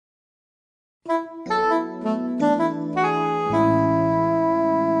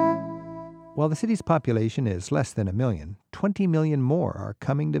While the city's population is less than 1 million, 20 million more are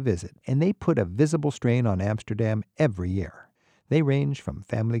coming to visit, and they put a visible strain on Amsterdam every year. They range from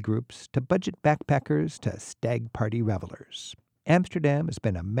family groups to budget backpackers to stag party revelers. Amsterdam has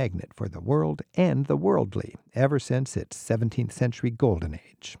been a magnet for the world and the worldly ever since its 17th century golden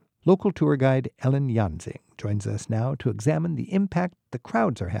age. Local tour guide Elle Janzing joins us now to examine the impact the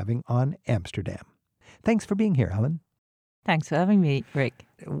crowds are having on Amsterdam. Thanks for being here, Ellen. Thanks for having me, Rick.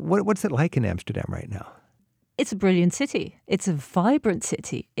 What's it like in Amsterdam right now? It's a brilliant city. It's a vibrant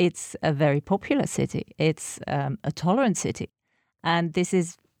city. It's a very popular city. It's a tolerant city. And this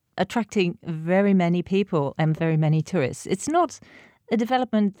is attracting very many people and very many tourists. It's not a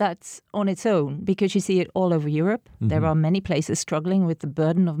development that's on its own, because you see it all over Europe. Mm-hmm. There are many places struggling with the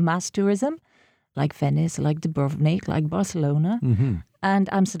burden of mass tourism, like Venice, like Dubrovnik, like Barcelona, and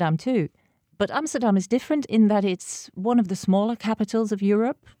Amsterdam too. But Amsterdam is different in that it's one of the smaller capitals of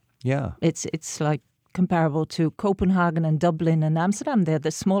Europe. Yeah. It's like comparable to Copenhagen and Dublin and Amsterdam. They're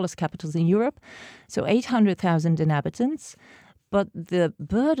the smallest capitals in Europe. So 800,000 inhabitants. But the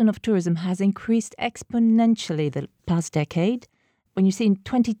burden of tourism has increased exponentially the past decade. When you see in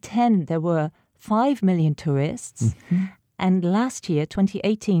 2010, there were 5 million tourists. And last year,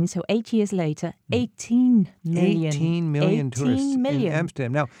 2018, so 8 years later, 18 million. 18 million tourists in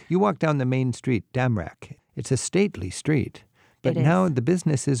Amsterdam. Now, you walk down the main street, Damrak. It's a stately street. But now the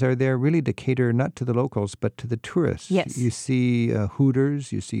businesses are there really to cater not to the locals, but to the tourists. Yes. You see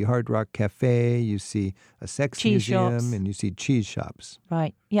Hooters, you see Hard Rock Cafe, you see a sex cheese museum, shops. And you see cheese shops.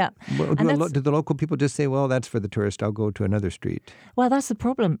 Right, yeah. Well, do the local people just say, well, that's for the tourist, I'll go to another street? Well, that's the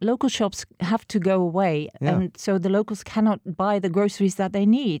problem. Local shops have to go away, and so the locals cannot buy the groceries that they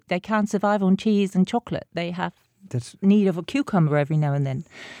need. They can't survive on cheese and chocolate. They have need of a cucumber every now and then.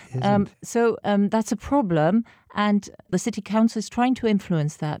 So that's a problem, and the city council is trying to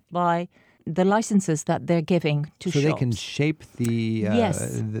influence that by the licenses that they're giving to shops. So they can shape the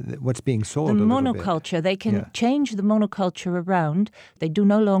what's being sold the a little monoculture. bit. They can change the monoculture around. They do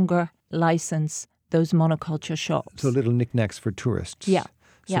no longer license those monoculture shops. So little knickknacks for tourists. Yeah.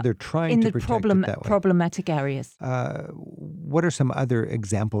 So they're trying to protect it that way. Problematic areas. What are some other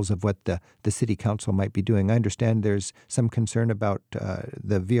examples of what the city council might be doing? I understand there's some concern about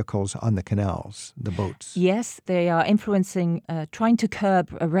the vehicles on the canals, the boats. Yes, they are influencing, trying to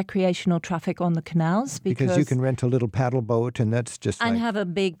curb recreational traffic on the canals. Because you can rent a little paddle boat and that's just and have a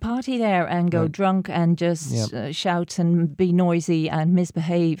big party there and go drunk and just shout and be noisy and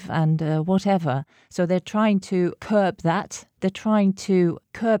misbehave and whatever. So they're trying to curb that. They're trying to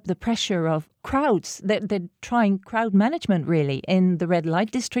curb the pressure of crowds. They're trying crowd management, really, in the red light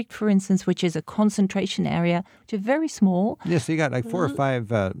district, for instance, which is a concentration area, which is very small. Yes, so you got like 4 or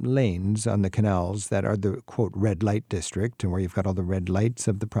 5 lanes on the canals that are the, quote, red light district, and where you've got all the red lights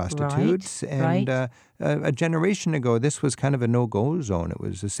of the prostitutes. Right, and a generation ago, this was kind of a no-go zone. It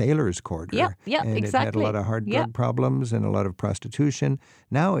was a sailor's quarter. Yeah, and exactly. it had a lot of hard drug problems and a lot of prostitution.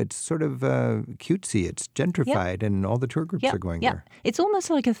 Now it's sort of cutesy. It's gentrified, and all the tour groups are going there. It's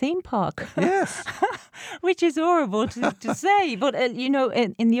almost like a theme park. Yes. Which is horrible to say. But,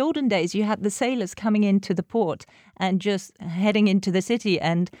 in the olden days, you had the sailors coming into the port and just heading into the city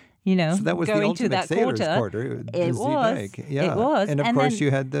and, so that was going the ultimate to that sailor's quarter. It was. Yeah. It was. And, of course, you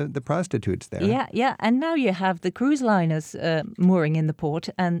had the prostitutes there. Yeah. And now you have the cruise liners mooring in the port,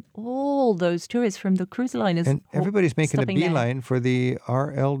 and all those tourists from the cruise liners. And everybody's making a beeline there. for the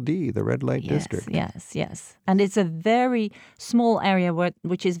RLD, the red light district. Yes. And it's a very small area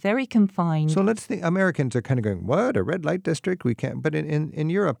which is very confined. So let's think, Americans are kind of going, what, a red light district? We can't. But in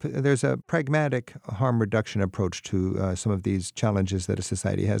Europe, there's a pragmatic harm reduction approach to some of these challenges that a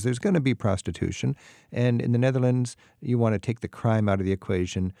society has. There's going to be prostitution. And in the Netherlands, you want to take the crime out of the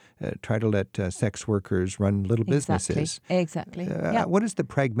equation, try to let sex workers run little businesses. Exactly. What is the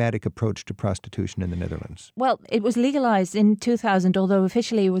pragmatic approach to prostitution in the Netherlands? Well, it was legalized in 2000, although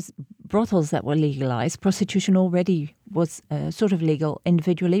officially it was brothels that were legalized. Prostitution already was sort of legal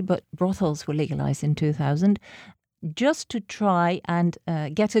individually, but brothels were legalized in 2000, just to try and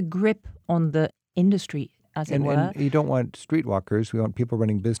get a grip on the industry, as it were. And you don't want streetwalkers. We want people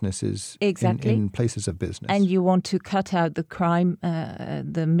running businesses in places of business. And you want to cut out the crime,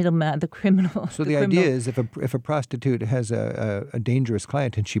 the middleman, the criminal. So the idea is if a prostitute has a dangerous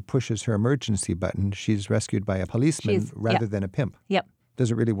client and she pushes her emergency button, she's rescued by a policeman rather than a pimp. Yep.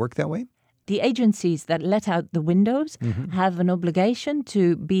 Does it really work that way? The agencies that let out the windows have an obligation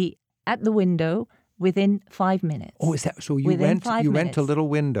to be at the window within 5 minutes. Oh, is that so? You rent a little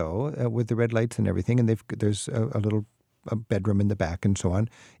window with the red lights and everything, and there's a little a bedroom in the back and so on.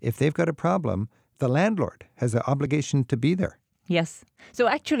 If they've got a problem, the landlord has an obligation to be there. Yes. So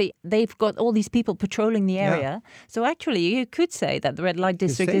actually, they've got all these people patrolling the area. So actually, you could say that the red light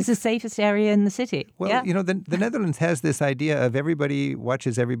district is the safest area in the city. Well, the Netherlands has this idea of everybody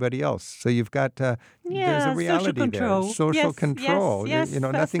watches everybody else. So you've got, there's a reality there. Social control. Yes,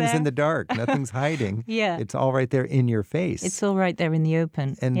 nothing's in the dark. Nothing's hiding. It's all right there in your face. It's all right there in the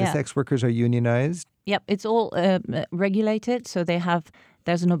open. And the sex workers are unionized. Yep, it's all regulated. So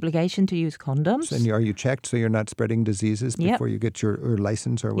there's an obligation to use condoms. And are you checked so you're not spreading diseases before you get your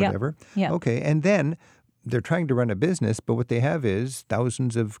license or whatever? Yep. Okay, and then they're trying to run a business, but what they have is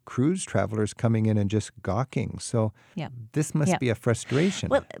thousands of cruise travelers coming in and just gawking. So this must be a frustration.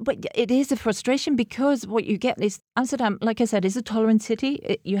 Well, but it is a frustration because what you get is Amsterdam, like I said, is a tolerant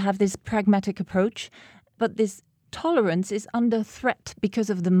city. You have this pragmatic approach, but this tolerance is under threat because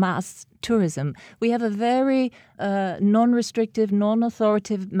of the mass tourism. We have a very non-restrictive,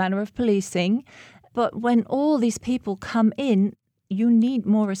 non-authoritative manner of policing. But when all these people come in, you need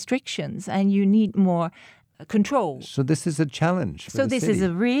more restrictions and you need more control. So this is a challenge for the city. Is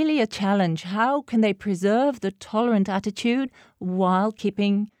really a challenge. How can they preserve the tolerant attitude while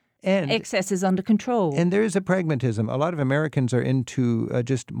keeping excesses under control? And there is a pragmatism. A lot of Americans are into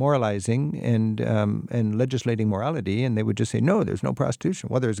just moralizing and legislating morality, and they would just say, no, there's no prostitution.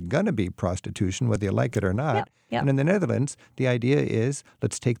 Well, there's going to be prostitution, whether you like it or not. And in the Netherlands, the idea is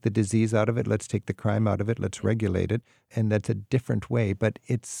let's take the disease out of it, let's take the crime out of it, let's regulate it. And that's a different way, but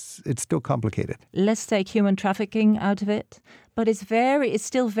it's still complicated. Let's take human trafficking out of it. But it's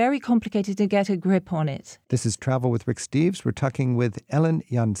still very complicated to get a grip on it. This is Travel with Rick Steves. We're talking with Elle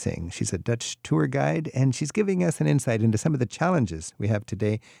Janzing. She's a Dutch tour guide, and she's giving us an insight into some of the challenges we have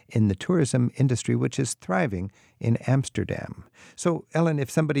today in the tourism industry, which is thriving in Amsterdam. So, Ellen,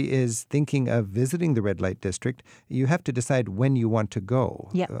 if somebody is thinking of visiting the red light district, you have to decide when you want to go.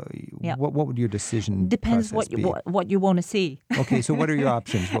 What would your decision Depends process be? what you want to see. Okay, so what are your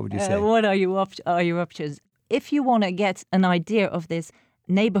options? What would you say? What are your options? If you want to get an idea of this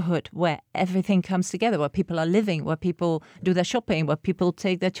neighborhood where everything comes together, where people are living, where people do their shopping, where people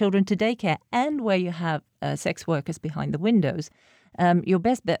take their children to daycare, and where you have sex workers behind the windows, your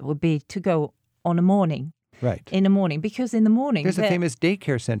best bet would be to go on a morning. Right. In the morning, because in the morning... There's a famous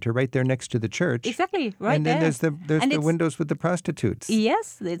daycare center right there next to the church. Exactly, right and there. And then there's the windows with the prostitutes.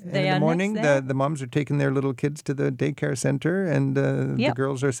 Yes, they and in the morning, the moms are taking their little kids to the daycare center, and the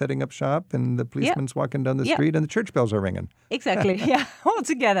girls are setting up shop, and the policeman's walking down the street, and the church bells are ringing. Exactly, all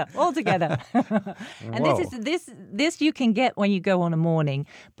together. And this you can get when you go on a morning.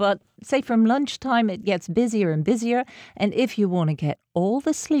 But say from lunchtime, it gets busier and busier. And if you want to get all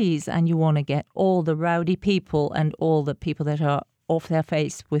the sleaze and you want to get all the rowdy people and all the people that are off their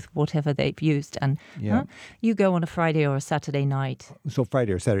face with whatever they've used, and you go on a Friday or a Saturday night. So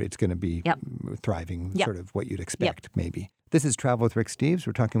Friday or Saturday, it's going to be thriving, sort of what you'd expect, maybe. This is Travel with Rick Steves.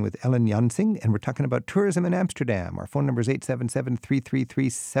 We're talking with Elle Janzing, and we're talking about tourism in Amsterdam. Our phone number is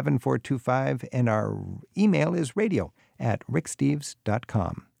 877-333-7425, and our email is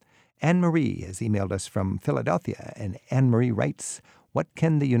radio@ricksteves.com. Anne-Marie has emailed us from Philadelphia, and Anne-Marie writes, what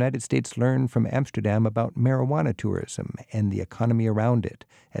can the United States learn from Amsterdam about marijuana tourism and the economy around it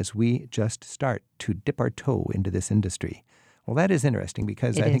as we just start to dip our toe into this industry? Well, that is interesting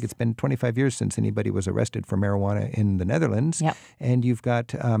because I think it's been 25 years since anybody was arrested for marijuana in the Netherlands. Yep. And you've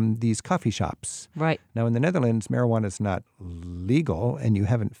got these coffee shops. Right. Now, in the Netherlands, marijuana is not legal, and you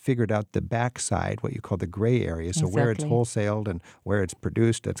haven't figured out the backside, what you call the gray area. So where it's wholesaled and where it's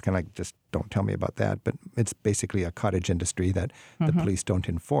produced, that's kind of like, just don't tell me about that. But it's basically a cottage industry that the police don't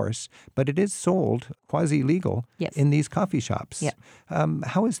enforce. But it is sold quasi-legal in these coffee shops. Yep.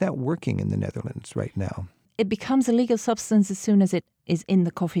 How is that working in the Netherlands right now? It becomes a legal substance as soon as it is in the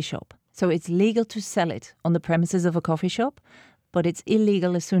coffee shop. So it's legal to sell it on the premises of a coffee shop, but it's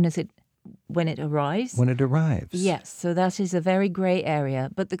illegal as soon as when it arrives. When it arrives. Yes, so that is a very grey area.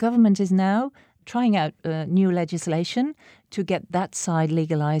 But the government is now trying out new legislation to get that side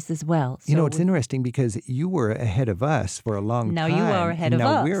legalized as well. So it's interesting because you were ahead of us for a long time. Now you are ahead of us.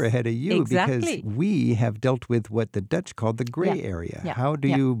 Now we're ahead of you Exactly. because we have dealt with what the Dutch called the gray area. Yeah. How do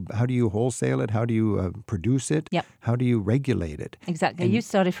you wholesale it? How do you produce it? Yeah. How do you regulate it? Exactly. And you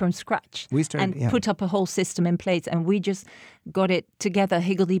started from scratch. Put up a whole system in place, and we just got it together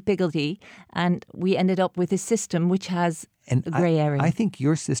higgledy-piggledy, and we ended up with a system which has a gray area. I think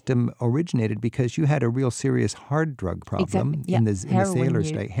your system originated because you had a real serious hard drug problem in the sailor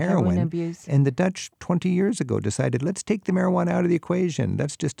state, heroin abuse. And the Dutch 20 years ago decided, let's take the marijuana out of the equation.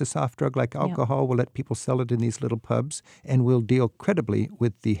 That's just a soft drug like alcohol. We'll let people sell it in these little pubs, and we'll deal credibly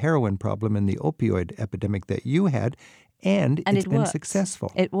with the heroin problem and the opioid epidemic that you had. And it's it been worked.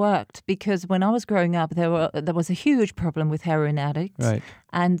 successful. It worked because when I was growing up, there was a huge problem with heroin addicts, Right.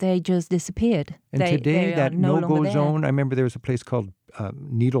 and they just disappeared. And today, they that are no no-go longer there. zone, I remember there was a place called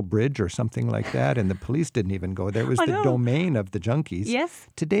Needle Bridge or something like that, and the police didn't even go there. It was I the know. domain of the junkies. Yes.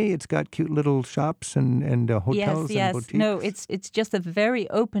 Today, it's got cute little shops and hotels and boutiques. No, it's just a very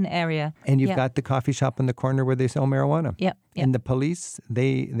open area. And you've got the coffee shop on the corner where they sell marijuana. Yeah. And the police,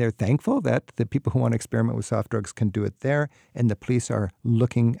 they're thankful that the people who want to experiment with soft drugs can do it there. And the police are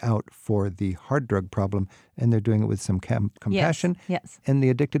looking out for the hard drug problem, and they're doing it with some compassion. Yes. And the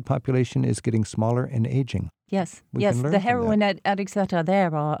addicted population is getting smaller and aging. Yes. We can learn The from heroin addicts that are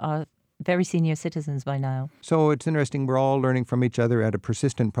there are very senior citizens by now. So it's interesting. We're all learning from each other at a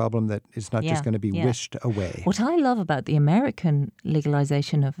persistent problem that is not just going to be Yeah. wished away. What I love about the American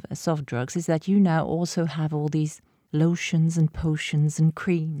legalization of soft drugs is that you now also have all these lotions and potions and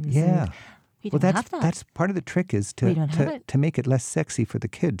creams. Yeah. And we don't have that. That's part of the trick is We don't have it. to make it less sexy for the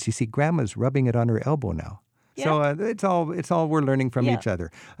kids. You see, Grandma's rubbing it on her elbow now. Yeah. So it's all we're learning from each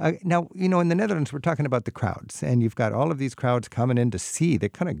other. Now, in the Netherlands, we're talking about the crowds, and you've got all of these crowds coming in to see. They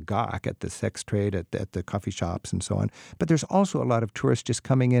kind of gawk at the sex trade, at the coffee shops and so on. But there's also a lot of tourists just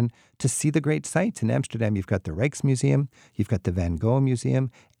coming in to see the great sights. In Amsterdam, you've got the Rijksmuseum, you've got the Van Gogh Museum,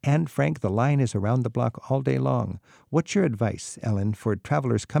 and Frank, the line is around the block all day long. What's your advice, Ellen, for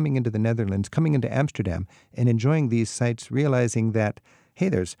travelers coming into the Netherlands, coming into Amsterdam, and enjoying these sights, realizing that, hey,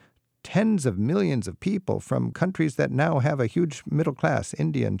 there's tens of millions of people from countries that now have a huge middle class,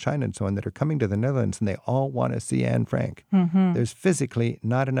 India and China and so on, that are coming to the Netherlands, and they all want to see Anne Frank. Mm-hmm. There's physically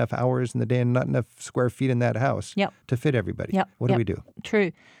not enough hours in the day and not enough square feet in that house to fit everybody. What do we do?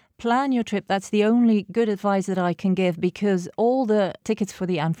 True. Plan your trip. That's the only good advice that I can give, because all the tickets for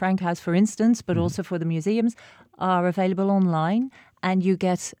the Anne Frank House, for instance, but also for the museums, are available online. And you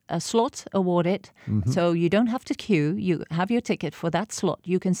get a slot awarded, so you don't have to queue. You have your ticket for that slot.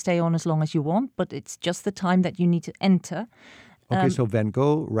 You can stay on as long as you want, but it's just the time that you need to enter. Okay, so Van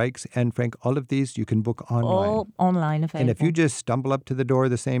Gogh, Rijks, Anne Frank, all of these you can book online. All online available. And if you just stumble up to the door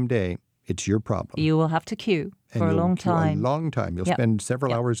the same day, it's your problem. You will have to queue for a long time. A long time. You'll spend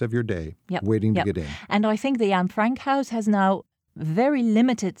several hours of your day waiting to get in. And I think the Anne Frank House has now very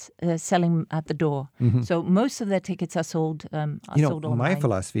limited selling at the door. So most of their tickets are sold sold online. My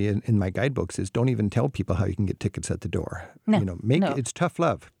philosophy in my guidebooks is don't even tell people how you can get tickets at the door. No, It's tough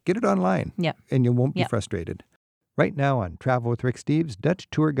love. Get it online. Yeah. And you won't be frustrated. Right now on Travel with Rick Steves, Dutch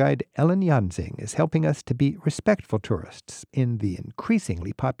tour guide Elle Janzing is helping us to be respectful tourists in the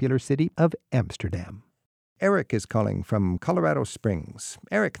increasingly popular city of Amsterdam. Eric is calling from Colorado Springs.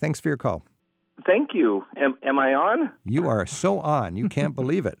 Eric, thanks for your call. Thank you. Am I on? You are so on. You can't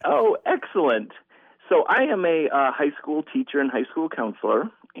believe it. Oh, excellent. So I am a high school teacher and high school counselor,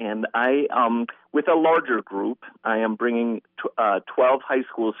 and I, with a larger group, I am bringing 12 high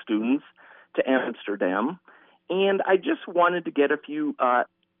school students to Amsterdam. And I just wanted to get a few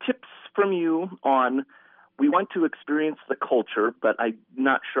tips from you on, we want to experience the culture, but I'm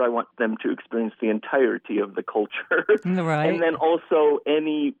not sure I want them to experience the entirety of the culture. Right. And then also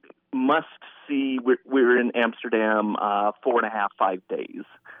any must-see. We're in Amsterdam 4.5, 5 days.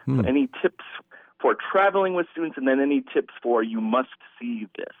 So any tips for traveling with students, and then any tips for you must see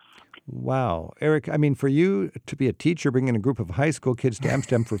this? Wow. Eric, I mean, for you to be a teacher bringing a group of high school kids to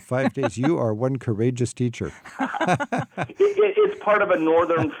Amsterdam for 5 days, you are one courageous teacher. It's part of a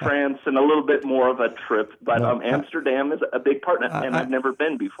northern France and a little bit more of a trip, but Amsterdam is a big part, and I've never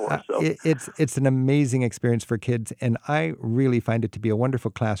been before. So It's an amazing experience for kids, and I really find it to be a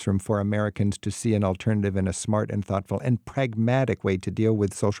wonderful classroom for Americans to see an alternative in a smart and thoughtful and pragmatic way to deal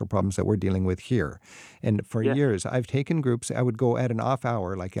with social problems that we're dealing with here. And for years, I've taken groups. I would go at an off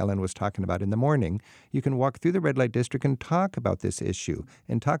hour, like Ellen was talking about in the morning. You can walk through the red light district and talk about this issue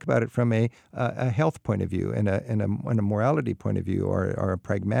and talk about it from a health point of view and a morality point of view or a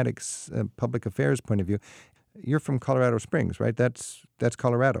pragmatic public affairs point of view. You're from Colorado Springs, right? That's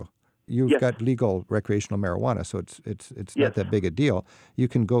Colorado. You've got legal recreational marijuana, so it's not that big a deal. You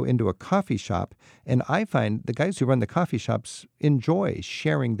can go into a coffee shop, and I find the guys who run the coffee shops enjoy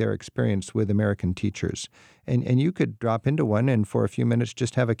sharing their experience with American teachers. And you could drop into one and for a few minutes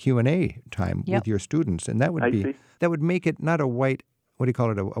just have a Q&A time with your students, and that would make it not a white, what do you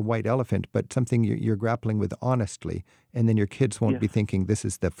call it, a white elephant, but something you're grappling with honestly, and then your kids won't be thinking this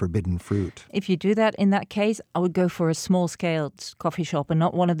is the forbidden fruit. If you do that, in that case, I would go for a small-scale coffee shop and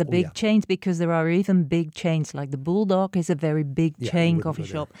not one of the big chains, because there are even big chains, like the Bulldog is a very big chain coffee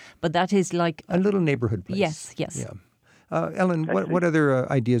shop, but that is like a little neighborhood place. Yes. Yeah. Ellen, what other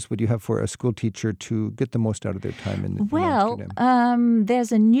ideas would you have for a school teacher to get the most out of their time in Amsterdam?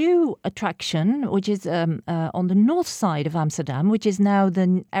 There's a new attraction, which is on the north side of Amsterdam, which is now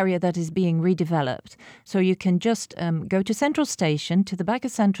the area that is being redeveloped. So you can just go to Central Station. To the back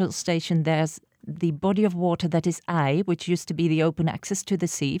of Central Station, there's the body of water that is IJ, which used to be the open access to the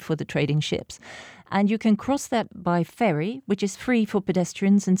sea for the trading ships. And you can cross that by ferry, which is free for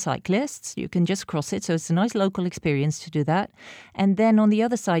pedestrians and cyclists. You can just cross it, so it's a nice local experience to do that. And then on the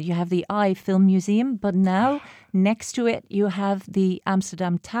other side, you have the IJ Film Museum, but now next to it, you have the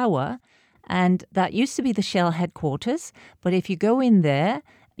Amsterdam Tower. And that used to be the Shell headquarters. But if you go in there,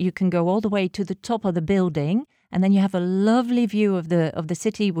 you can go all the way to the top of the building. And then you have a lovely view of the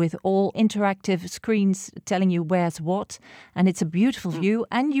city with all interactive screens telling you where's what. And it's a beautiful view.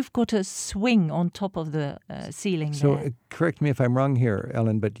 And you've got a swing on top of the ceiling so there. Correct me if I'm wrong here,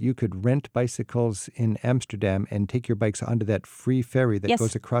 Ellen, but you could rent bicycles in Amsterdam and take your bikes onto that free ferry that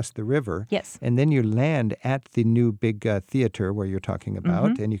goes across the river. Yes. And then you land at the new big theater where you're talking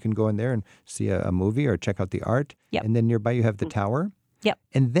about. And you can go in there and see a movie or check out the art. Yep. And then nearby you have the tower. Yep.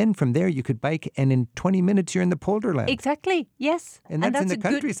 And then from there you could bike, and in 20 minutes you're in the Polderland. Exactly, yes. And that's in the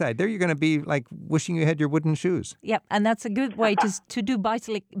countryside. There you're going to be like wishing you had your wooden shoes. Yep, and that's a good way to do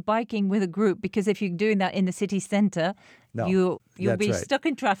biking with a group, because if you're doing that in the city centre, you'll be stuck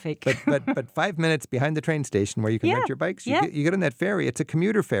in traffic. But 5 minutes behind the train station where you can rent your bikes, you get on that ferry. It's a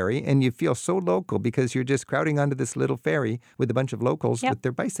commuter ferry, and you feel so local because you're just crowding onto this little ferry with a bunch of locals with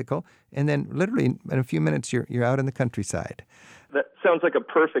their bicycle. And then literally in a few minutes you're out in the countryside. That sounds like a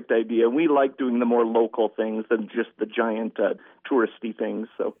perfect idea. We like doing the more local things than just the giant touristy things.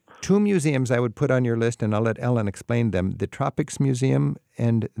 So 2 museums I would put on your list, and I'll let Ellen explain them. The Tropics Museum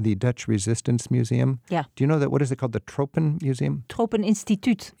and the Dutch Resistance Museum. Yeah. Do you know what is it called? The Tropen Museum? Tropen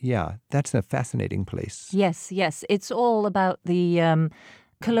Instituut. Yeah, that's a fascinating place. Yes. It's all about the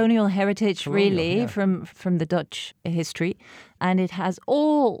colonial heritage, from the Dutch history. And it has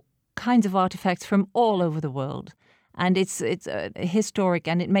all kinds of artifacts from all over the world. And it's historic,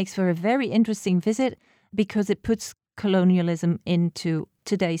 and it makes for a very interesting visit because it puts colonialism into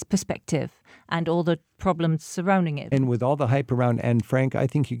today's perspective and all the problems surrounding it. And with all the hype around Anne Frank, I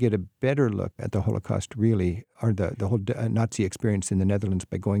think you get a better look at the Holocaust, really, or the whole Nazi experience in the Netherlands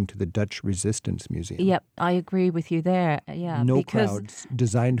by going to the Dutch Resistance Museum. Yep, I agree with you there. Yeah, no crowds,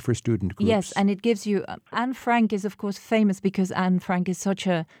 designed for student groups. Yes, and it gives you... Anne Frank is, of course, famous because Anne Frank is such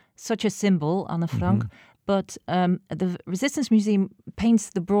a symbol, Anne Frank. But the Resistance Museum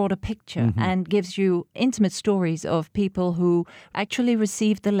paints the broader picture and gives you intimate stories of people who actually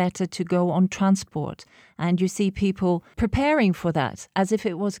received the letter to go on transport. And you see people preparing for that as if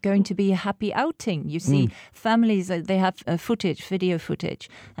it was going to be a happy outing. You see families, they have video footage,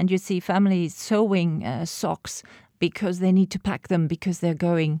 and you see families sewing socks because they need to pack them because they're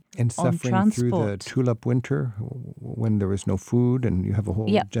going on transport. And suffering through the tulip winter when there was no food, and you have a whole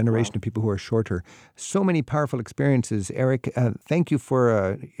generation of people who are shorter. So many powerful experiences. Eric, thank you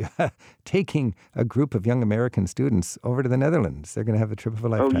for taking a group of young American students over to the Netherlands. They're going to have a trip of a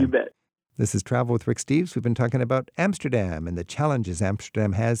lifetime. Oh, you bet. This is Travel with Rick Steves. We've been talking about Amsterdam and the challenges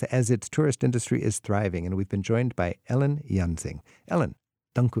Amsterdam has as its tourist industry is thriving. And we've been joined by Elle Janzing. Ellen,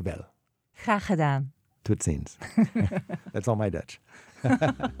 dank u wel. Graag gedaan. Tot ziens. That's all my Dutch.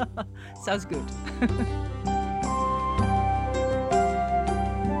 Sounds good.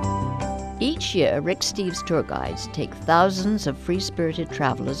 Each year, Rick Steves tour guides take thousands of free-spirited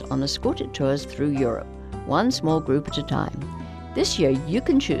travelers on escorted tours through Europe, one small group at a time. This year, you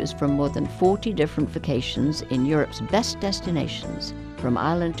can choose from more than 40 different vacations in Europe's best destinations, from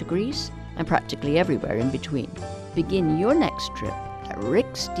Ireland to Greece and practically everywhere in between. Begin your next trip at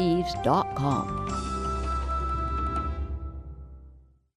ricksteves.com.